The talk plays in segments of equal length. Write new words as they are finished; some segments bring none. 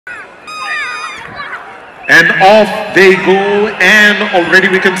And off they go, and already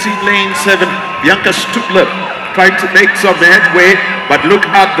we can see lane 7, Bianca Stubler trying to make some headway, but look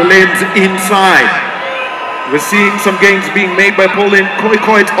at the lanes inside. We're seeing some gains being made by Pauline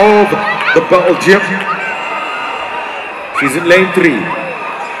Kipkeino of the Belgium. She's in lane 3.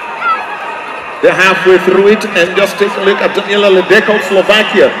 They're halfway through it, and just take a look at Daniela Ledeko of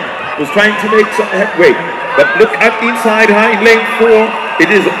Slovakia, who's trying to make some headway. But look at inside her in lane 4, it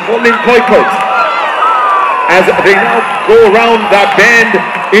is Pauline Kipkeino, as they now go around that bend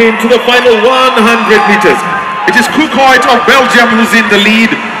into the final 100 meters. It is Kipkeino of Belgium who's in the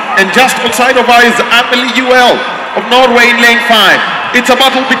lead, and just outside of her is Amelie Uel of Norway in lane 5. It's a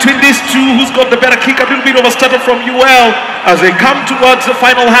battle between these two. Who's got the better kick? A little bit of a stutter from Uel as they come towards the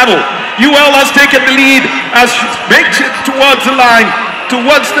final hurdle. Uel has taken the lead as she makes it towards the line,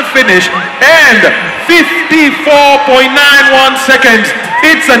 towards the finish, and 54.91 seconds.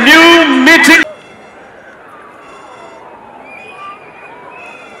 It's a new meeting.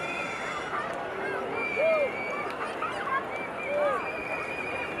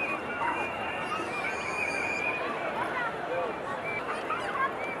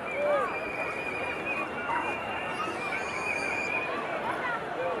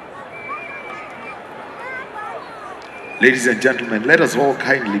 Ladies and gentlemen, let us all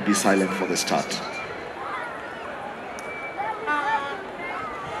kindly be silent for the start.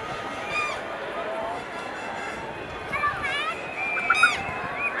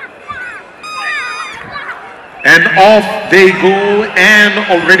 And off they go, and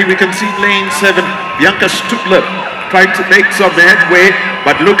already we can see lane 7, Bianca Stubler trying to make some headway,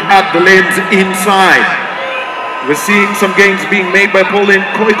 but look at the lanes inside. We're seeing some gains being made by Pauline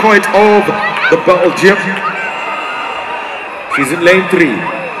Kipkeino of the Belgium. She's in lane 3.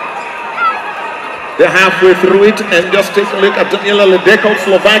 They're halfway through it, and just take a look at Daniela Ledeko of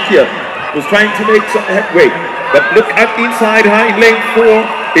Slovakia, who's trying to make some headway. But look at inside her in lane 4,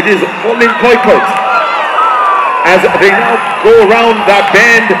 it is Pauline Kipkeino, as they now go around that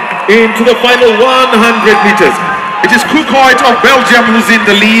bend into the final 100 meters. It is Kipkeino of Belgium who's in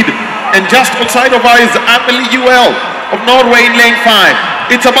the lead, and just outside of her is Amelie Uel of Norway in lane 5.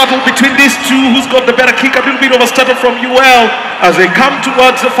 It's a battle between these two. Who's got the better kick? A little bit of a stutter from Uel as they come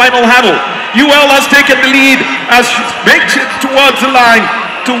towards the final hurdle. Uel has taken the lead as she makes it towards the line,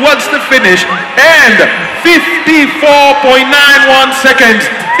 towards the finish, and 54.91 seconds.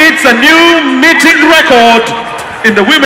 It's a new meeting record in the women.